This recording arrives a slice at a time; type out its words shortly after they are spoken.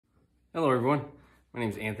Hello everyone, my name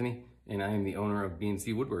is Anthony and I am the owner of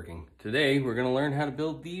B&C Woodworking. Today we're going to learn how to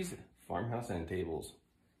build these farmhouse end tables.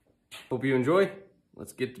 Hope you enjoy.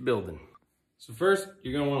 Let's get to building. So first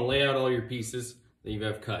you're going to want to lay out all your pieces that you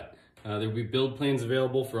have cut. There will be build plans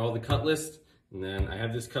available for all the cut lists, and then I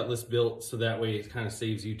have this cut list built so that way it kind of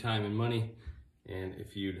saves you time and money. And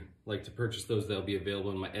if you'd like to purchase those, they'll be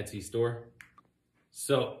available in my Etsy store.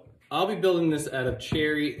 So I'll be building this out of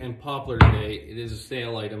cherry and poplar today. It is a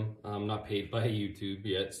sale item. I'm not paid by YouTube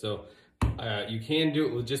yet, so you can do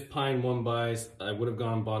it with just pine 1x. I would have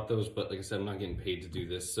gone and bought those, but like I said, I'm not getting paid to do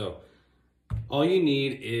this. So all you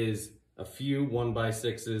need is a few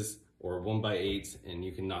 1x6s or 1x8s, and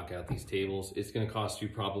you can knock out these tables. It's gonna cost you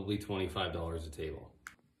probably $25 a table.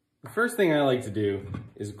 The first thing I like to do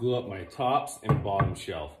is glue up my tops and bottom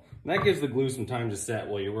shelf. And that gives the glue some time to set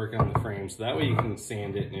while you're working on the frame, so that way you can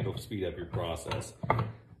sand it and it'll speed up your process.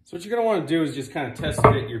 So what you're gonna wanna do is just kind of test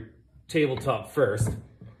fit your tabletop first.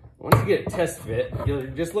 Once you get it test fit, you're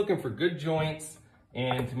just looking for good joints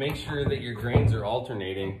and to make sure that your grains are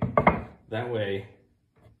alternating. That way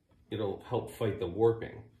it'll help fight the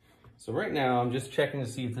warping. So right now I'm just checking to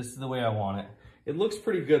see if this is the way I want it. It looks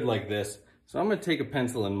pretty good like this, so I'm gonna take a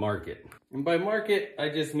pencil and mark it. And by mark it, I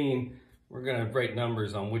just mean we're gonna write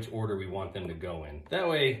numbers on which order we want them to go in. That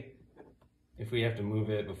way, if we have to move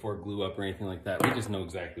it before glue up or anything like that, we just know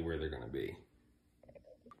exactly where they're gonna be.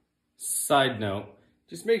 Side note,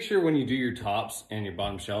 just make sure when you do your tops and your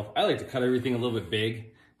bottom shelf, I like to cut everything a little bit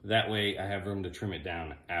big. That way I have room to trim it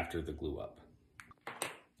down after the glue up.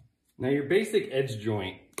 Now your basic edge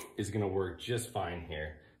joint is gonna work just fine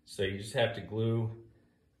here. So you just have to glue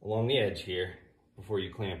along the edge here before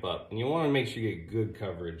you clamp up. And you wanna make sure you get good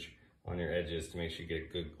coverage on your edges to make sure you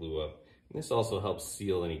get good glue up. And this also helps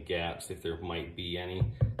seal any gaps if there might be any,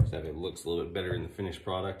 so that it looks a little bit better in the finished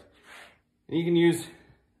product. And you can use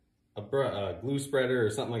a glue spreader or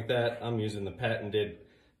something like that. I'm using the patented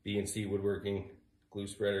B&C Woodworking glue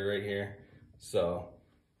spreader right here. So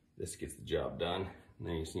this gets the job done. And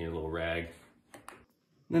then you just need a little rag. And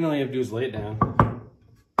then all you have to do is lay it down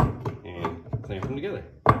and clamp them together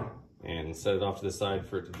and set it off to the side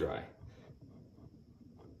for it to dry.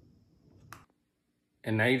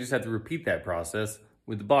 And now you just have to repeat that process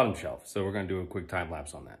with the bottom shelf. So we're gonna do a quick time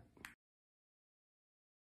lapse on that.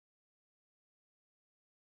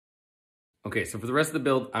 Okay, so for the rest of the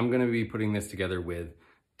build, I'm gonna be putting this together with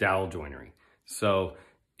dowel joinery. So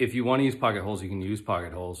if you wanna use pocket holes, you can use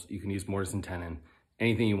pocket holes. You can use mortise and tenon,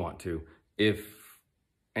 anything you want to. If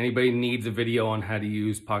anybody needs a video on how to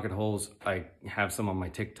use pocket holes, I have some on my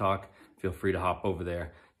TikTok. Feel free to hop over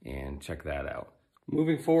there and check that out.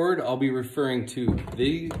 Moving forward, I'll be referring to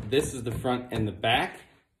this is the front and the back,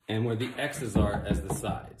 and where the X's are as the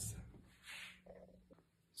sides.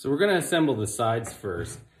 So we're gonna assemble the sides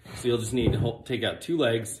first. So you'll just need to take out 2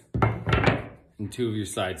 legs and 2 of your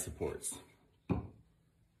side supports.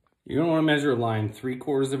 You're gonna wanna measure a line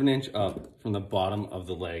 3/4 of an inch up from the bottom of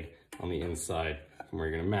the leg on the inside from where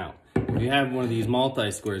you're gonna mount. If you have one of these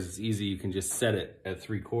multi-squares, it's easy. You can just set it at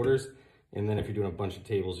 3/4. And then if you're doing a bunch of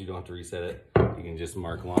tables, you don't have to reset it. You can just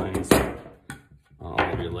mark lines on all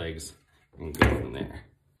of your legs and go from there.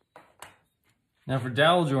 Now for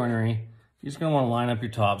dowel joinery, you're just gonna wanna line up your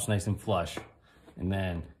tops nice and flush. And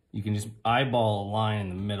then you can just eyeball a line in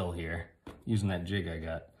the middle here using that jig I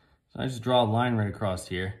got. So I just draw a line right across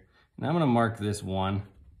here. And I'm gonna mark this 1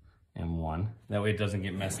 and 1. That way it doesn't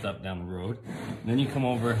get messed up down the road. And then you come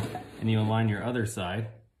over and you align your other side.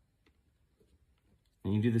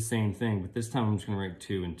 And you do the same thing, but this time I'm just gonna write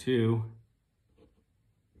 2 and 2.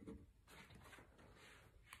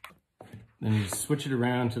 Then you switch it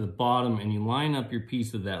around to the bottom and you line up your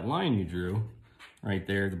piece of that line you drew, right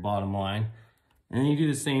there, the bottom line. And then you do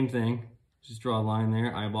the same thing. Just draw a line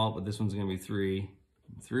there, eyeball it, but this one's gonna be 3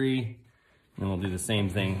 and 3. And then we'll do the same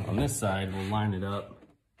thing on this side. We'll line it up,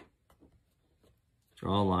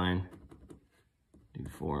 draw a line, do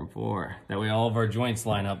 4 and 4. That way all of our joints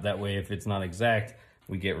line up. That way if it's not exact,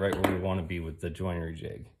 we get right where we wanna be with the joinery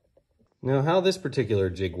jig. Now how this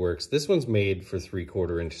particular jig works, this one's made for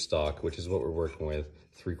 3/4 inch stock, which is what we're working with,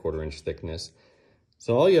 3/4 inch thickness.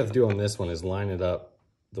 So all you have to do on this one is line it up,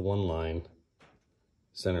 the one line,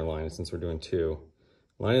 center line, since we're doing 2.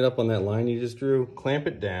 Line it up on that line you just drew, clamp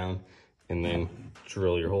it down, and then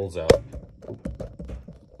drill your holes out.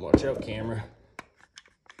 Watch out, camera.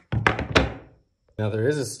 Now there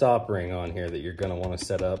is a stop ring on here that you're gonna wanna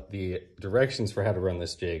set up. The directions for how to run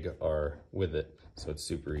this jig are with it, so it's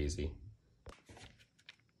super easy.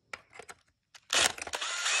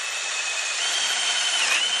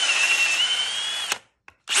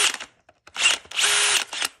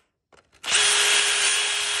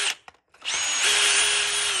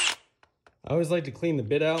 I always like to clean the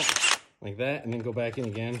bit out like that and then go back in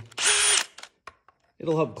again.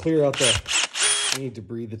 It'll help clear out any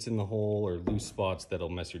debris that's in the hole or loose spots that'll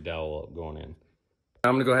mess your dowel up going in.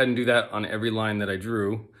 I'm gonna go ahead and do that on every line that I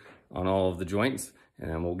drew on all of the joints,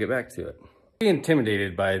 and then we'll get back to it. Be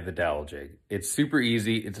intimidated by the dowel jig. It's super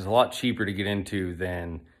easy. It's a lot cheaper to get into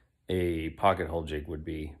than a pocket hole jig would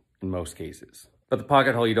be in most cases. But the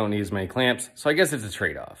pocket hole, you don't need as many clamps, so I guess it's a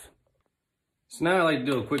trade-off. So now I like to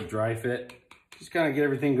do a quick dry fit. Just kind of get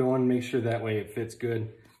everything going, make sure that way it fits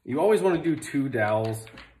good. You always want to do 2 dowels,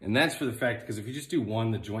 and that's for the fact, because if you just do 1,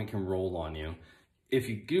 the joint can roll on you. If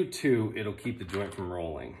you do 2, it'll keep the joint from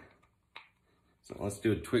rolling. So let's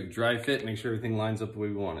do a quick dry fit, make sure everything lines up the way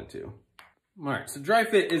we want it to. All right, so dry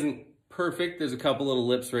fit isn't perfect. There's a couple little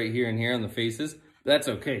lips right here and here on the faces. That's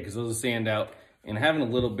okay, because those will sand out, and having a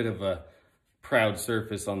little bit of a proud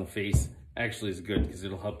surface on the face actually is good, because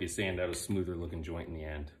it'll help you sand out a smoother looking joint in the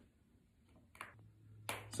end.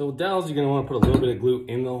 So with dowels, you're gonna wanna put a little bit of glue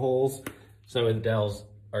in the holes, so the dowels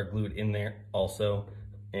are glued in there also.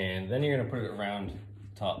 And then you're gonna put it around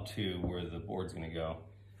top 2 where the board's gonna go.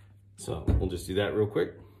 So we'll just do that real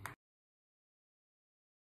quick.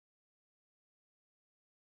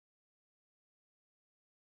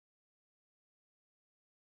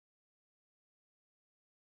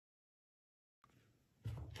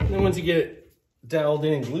 And then once you get it doweled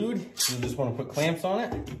in and glued, you'll just wanna put clamps on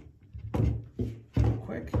it.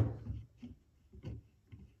 Quick.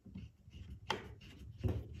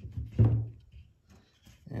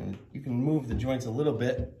 And you can move the joints a little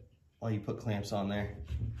bit while you put clamps on there.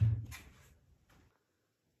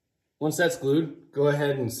 Once that's glued, go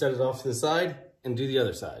ahead and set it off to the side and do the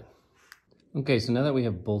other side. Okay, so now that we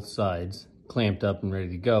have both sides clamped up and ready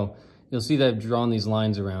to go, you'll see that I've drawn these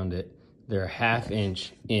lines around it. They're 1/2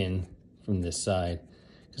 inch in from this side.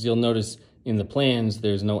 Because you'll notice in the plans,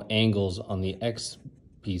 there's no angles on the X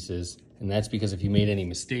pieces, and that's because if you made any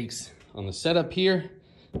mistakes on the setup here,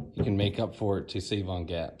 you can make up for it to save on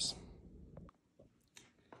gaps.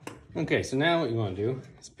 Okay, so now what you want to do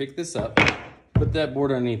is pick this up, put that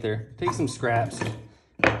board underneath there, take some scraps,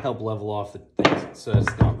 help level off the things so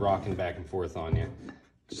it's not rocking back and forth on you.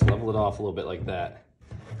 Just level it off a little bit like that.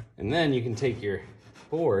 And then you can take your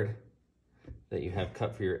board that you have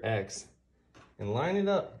cut for your X and line it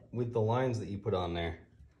up with the lines that you put on there.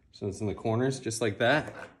 So it's in the corners, just like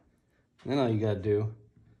that. And then all you gotta do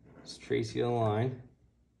is trace you a line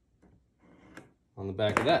on the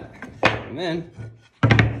back of that. And then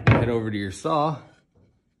head over to your saw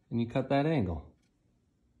and you cut that angle.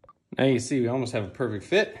 Now you see we almost have a perfect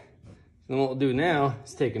fit. Then what we'll do now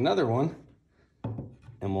is take another one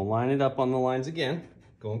and we'll line it up on the lines again,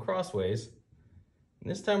 going crossways. And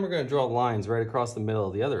this time we're gonna draw lines right across the middle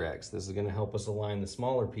of the other X. This is gonna help us align the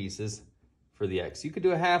smaller pieces for the X. You could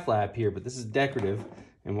do a half lap here, but this is decorative.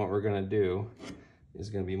 And what we're gonna do is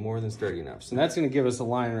gonna be more than sturdy enough. So that's gonna give us a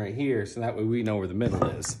line right here, so that way we know where the middle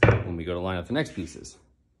is when we go to line up the next pieces.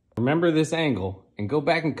 Remember this angle and go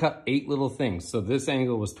back and cut 8 little things. So this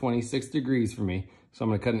angle was 26 degrees for me. So I'm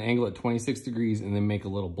gonna cut an angle at 26 degrees and then make a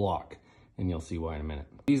little block. And you'll see why in a minute.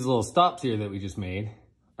 These little stops here that we just made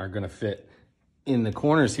are gonna fit in the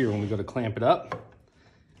corners here when we go to clamp it up.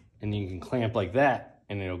 And you can clamp like that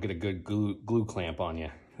and it'll get a good glue clamp on you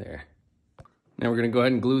there. Now we're gonna go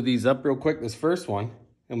ahead and glue these up real quick. This first one,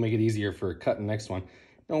 it'll make it easier for cutting the next one.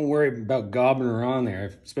 Don't worry about gobbing her on there,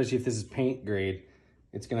 especially if this is paint grade.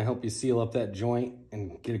 It's gonna help you seal up that joint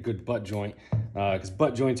and get a good butt joint, because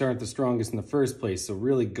butt joints aren't the strongest in the first place, so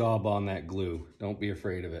really gob on that glue. Don't be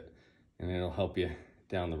afraid of it, and it'll help you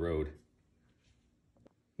down the road.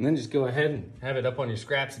 And then just go ahead and have it up on your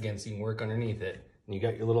scraps again so you can work underneath it. And you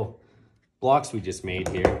got your little blocks we just made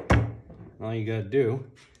here. All you gotta do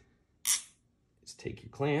is take your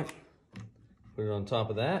clamp, put it on top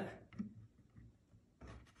of that,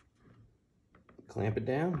 clamp it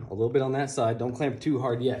down a little bit on that side. Don't clamp too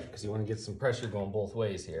hard yet because you want to get some pressure going both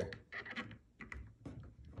ways here.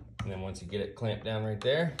 And then once you get it clamped down right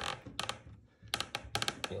there,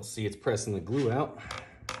 you'll see it's pressing the glue out.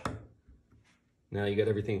 Now you got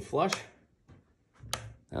everything flush.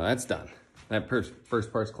 Now that's done. That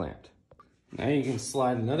first part's clamped. Now you can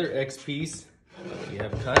slide another X piece that you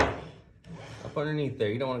have cut up underneath there.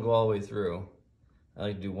 You don't want to go all the way through. I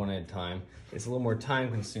like to do one at a time. It's a little more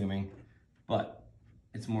time consuming, but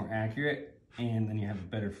it's more accurate, and then you have a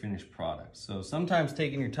better finished product. So sometimes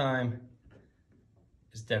taking your time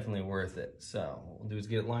is definitely worth it. So what we'll do is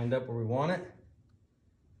get it lined up where we want it,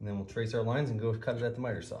 and then we'll trace our lines and go cut it at the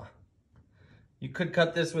miter saw. You could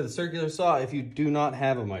cut this with a circular saw if you do not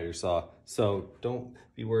have a miter saw. So don't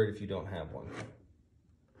be worried if you don't have one.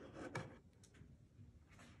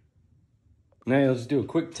 Now you'll just do a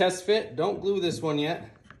quick test fit. Don't glue this one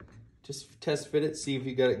yet. Just test fit it, see if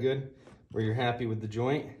you got it good, or you're happy with the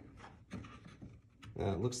joint.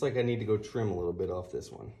 It looks like I need to go trim a little bit off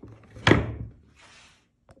this one.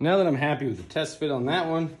 Now that I'm happy with the test fit on that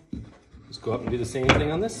one, just go up and do the same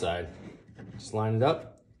thing on this side. Just line it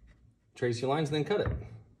up, trace your lines, and then cut it. And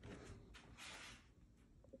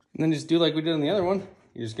then just do like we did on the other one.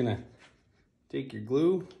 You're just gonna take your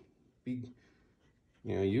glue,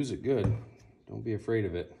 use it good. Don't be afraid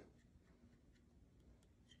of it.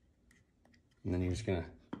 And then you're just gonna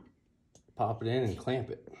pop it in and clamp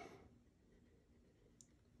it.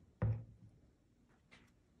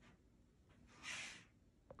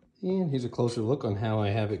 And here's a closer look on how I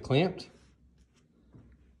have it clamped.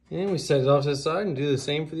 And we set it off to the side and do the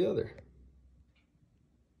same for the other.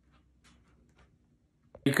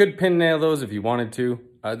 You could pin nail those if you wanted to.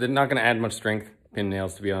 They're not gonna add much strength, pin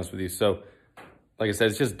nails, to be honest with you. So, like I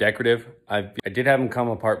said, it's just decorative. I did have them come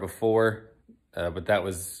apart before, but that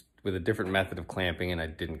was with a different method of clamping and I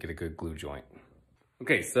didn't get a good glue joint.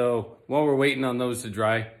 Okay, so while we're waiting on those to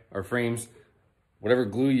dry, our frames, whatever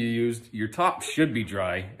glue you used, your top should be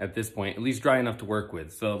dry at this point, at least dry enough to work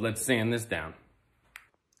with. So let's sand this down.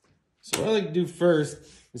 So what I like to do first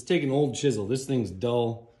is take an old chisel. This thing's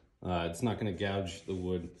dull. It's not gonna gouge the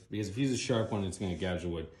wood, because if you use a sharp one, it's gonna gouge the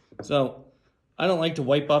wood. So I don't like to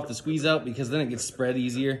wipe off the squeeze out because then it gets spread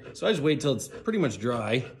easier. So I just wait till it's pretty much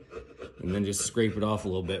dry and then just scrape it off a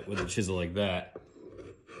little bit with a chisel like that.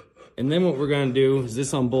 And then what we're gonna do is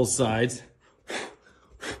this on both sides.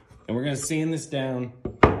 And we're gonna sand this down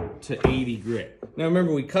to 80 grit. Now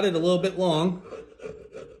remember, we cut it a little bit long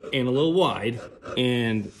and a little wide,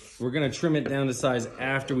 and we're gonna trim it down to size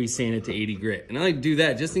after we sand it to 80 grit. And I like to do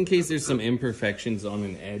that just in case there's some imperfections on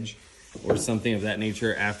an edge or something of that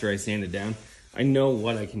nature after I sand it down. I know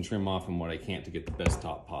what I can trim off and what I can't to get the best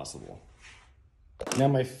top possible. Now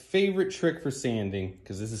my favorite trick for sanding,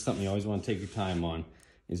 because this is something you always want to take your time on,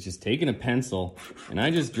 is just taking a pencil and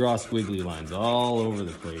I just draw squiggly lines all over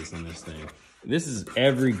the place on this thing. This is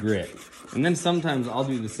every grit. And then sometimes I'll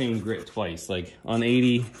do the same grit twice, like on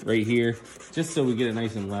 80 right here, just so we get it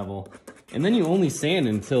nice and level. And then you only sand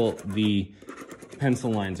until the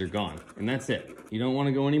pencil lines are gone, and that's it. You don't want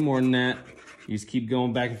to go any more than that. You just keep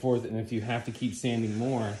going back and forth, and if you have to keep sanding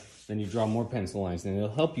more, then you draw more pencil lines, and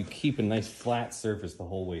it'll help you keep a nice flat surface the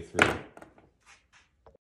whole way through.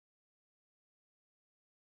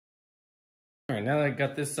 All right, now that I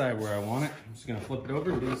got this side where I want it, I'm just gonna flip it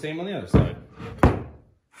over and do the same on the other side.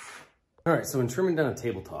 All right, so when trimming down a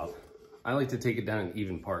tabletop, I like to take it down in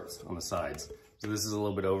even parts on the sides. So this is a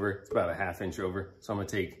little bit over, it's about a ½ inch over. So I'm gonna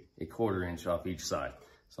take a ¼ inch off each side.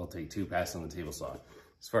 So I'll take 2 passes on the table saw.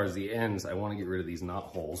 As far as the ends, I wanna get rid of these knot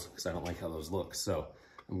holes because I don't like how those look. So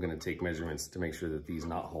I'm gonna take measurements to make sure that these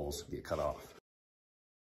knot holes get cut off.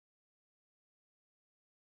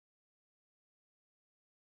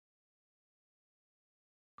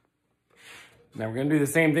 Now we're gonna do the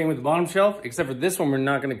same thing with the bottom shelf, except for this one, we're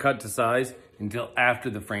not gonna cut to size until after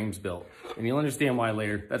the frame's built. And you'll understand why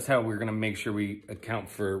later. That's how we're gonna make sure we account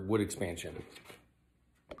for wood expansion.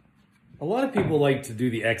 A lot of people like to do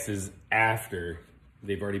the X's after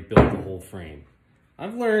they've already built the whole frame.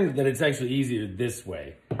 I've learned that it's actually easier this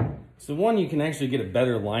way. So one, you can actually get a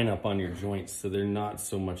better lineup on your joints so they're not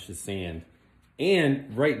so much to sand.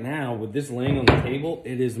 And right now, with this laying on the table,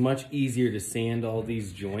 it is much easier to sand all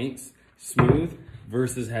these joints smooth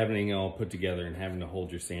versus having it all put together and having to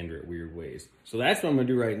hold your sander at weird ways. So that's what I'm gonna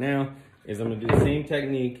do right now, is I'm gonna do the same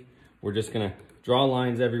technique. We're just gonna draw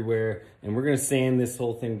lines everywhere, and we're gonna sand this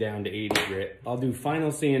whole thing down to 80 grit. I'll do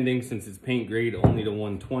final sanding since it's paint grade only to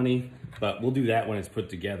 120, but we'll do that when it's put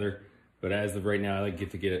together. But as of right now, I like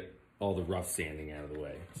to get all the rough sanding out of the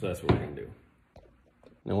way. So that's what we're gonna do.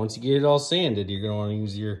 Now, once you get it all sanded, you're gonna wanna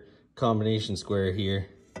use your combination square here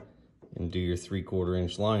and do your 3/4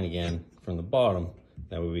 inch line again from the bottom.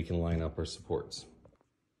 That way we can line up our supports.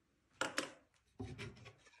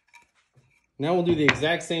 Now we'll do the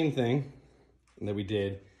exact same thing that we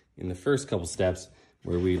did in the first couple steps,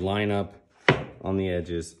 where we line up on the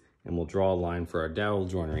edges and we'll draw a line for our dowel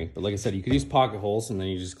joinery. But like I said, you could use pocket holes, and then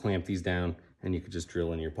you just clamp these down and you could just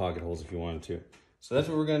drill in your pocket holes if you wanted to. So that's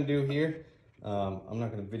what we're gonna do here. I'm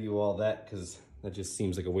not gonna video all that because that just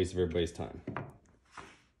seems like a waste of everybody's time.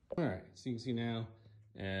 All right, so you can see now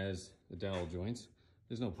as the dowel joints,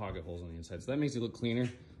 there's no pocket holes on the inside. So that makes it look cleaner.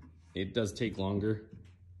 It does take longer,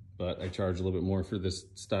 but I charge a little bit more for this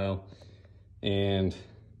style, and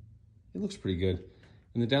it looks pretty good.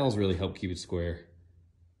 And the dowels really help keep it square.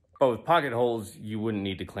 But with pocket holes, you wouldn't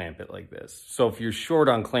need to clamp it like this. So if you're short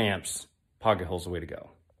on clamps, pocket holes are the way to go.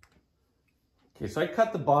 Okay, so I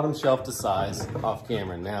cut the bottom shelf to size off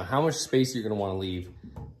camera. Now, how much space you're gonna wanna leave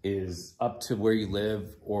is up to where you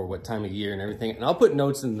live or what time of year and everything. And I'll put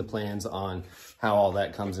notes in the plans on how all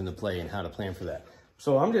that comes into play and how to plan for that.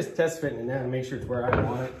 So I'm just test fitting it now to make sure it's where I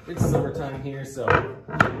want it. It's summertime here, so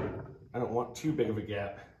I don't want too big of a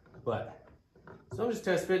gap. So I'm just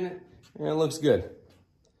test fitting it and it looks good.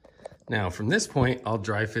 Now from this point, I'll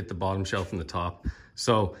dry fit the bottom shelf and the top.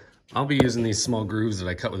 So I'll be using these small grooves that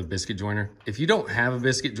I cut with a biscuit joiner. If you don't have a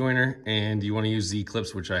biscuit joiner and you want to use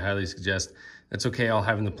Z-clips, which I highly suggest, that's okay. I'll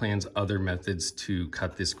have in the plans other methods to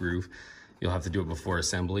cut this groove. You'll have to do it before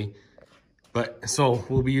assembly. So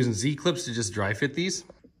we'll be using Z-clips to just dry fit these.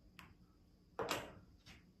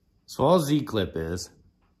 So all Z-clip is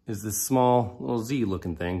this small little Z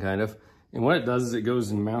looking thing kind of. And what it does is it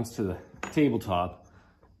goes and mounts to the tabletop.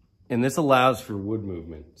 And this allows for wood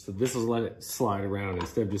movement. So this will let it slide around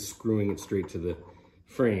instead of just screwing it straight to the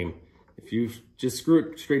frame. If you just screw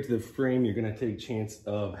it straight to the frame, you're gonna take a chance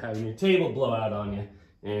of having your table blow out on you,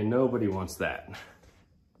 and nobody wants that.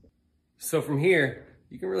 So from here,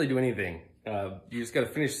 you can really do anything. You just gotta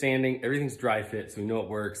finish sanding. Everything's dry fit, so you know it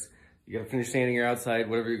works. You gotta finish sanding your outside,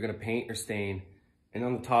 whatever you're gonna paint or stain. And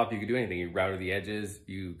on the top, you could do anything. You router the edges,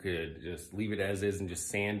 you could just leave it as is and just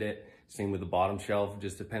sand it. Same with the bottom shelf,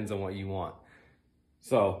 just depends on what you want.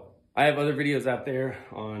 So I have other videos out there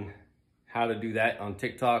on how to do that on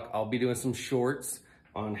TikTok. I'll be doing some shorts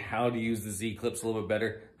on how to use the Z-clips a little bit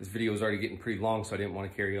better. This video is already getting pretty long, so I didn't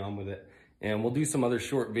want to carry on with it. And we'll do some other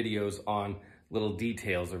short videos on little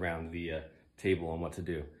details around the table and what to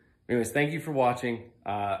do. Anyways, thank you for watching.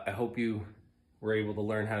 I hope you were able to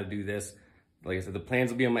learn how to do this. Like I said, the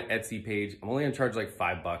plans will be on my Etsy page. I'm only gonna charge like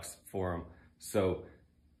 $5 for them. So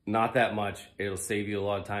not that much. It'll save you a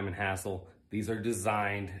lot of time and hassle. These are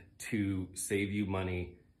designed to save you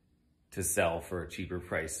money to sell for a cheaper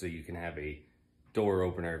price so you can have a door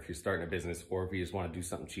opener if you're starting a business or if you just want to do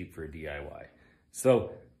something cheap for a DIY.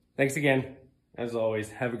 So thanks again. As always,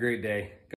 have a great day.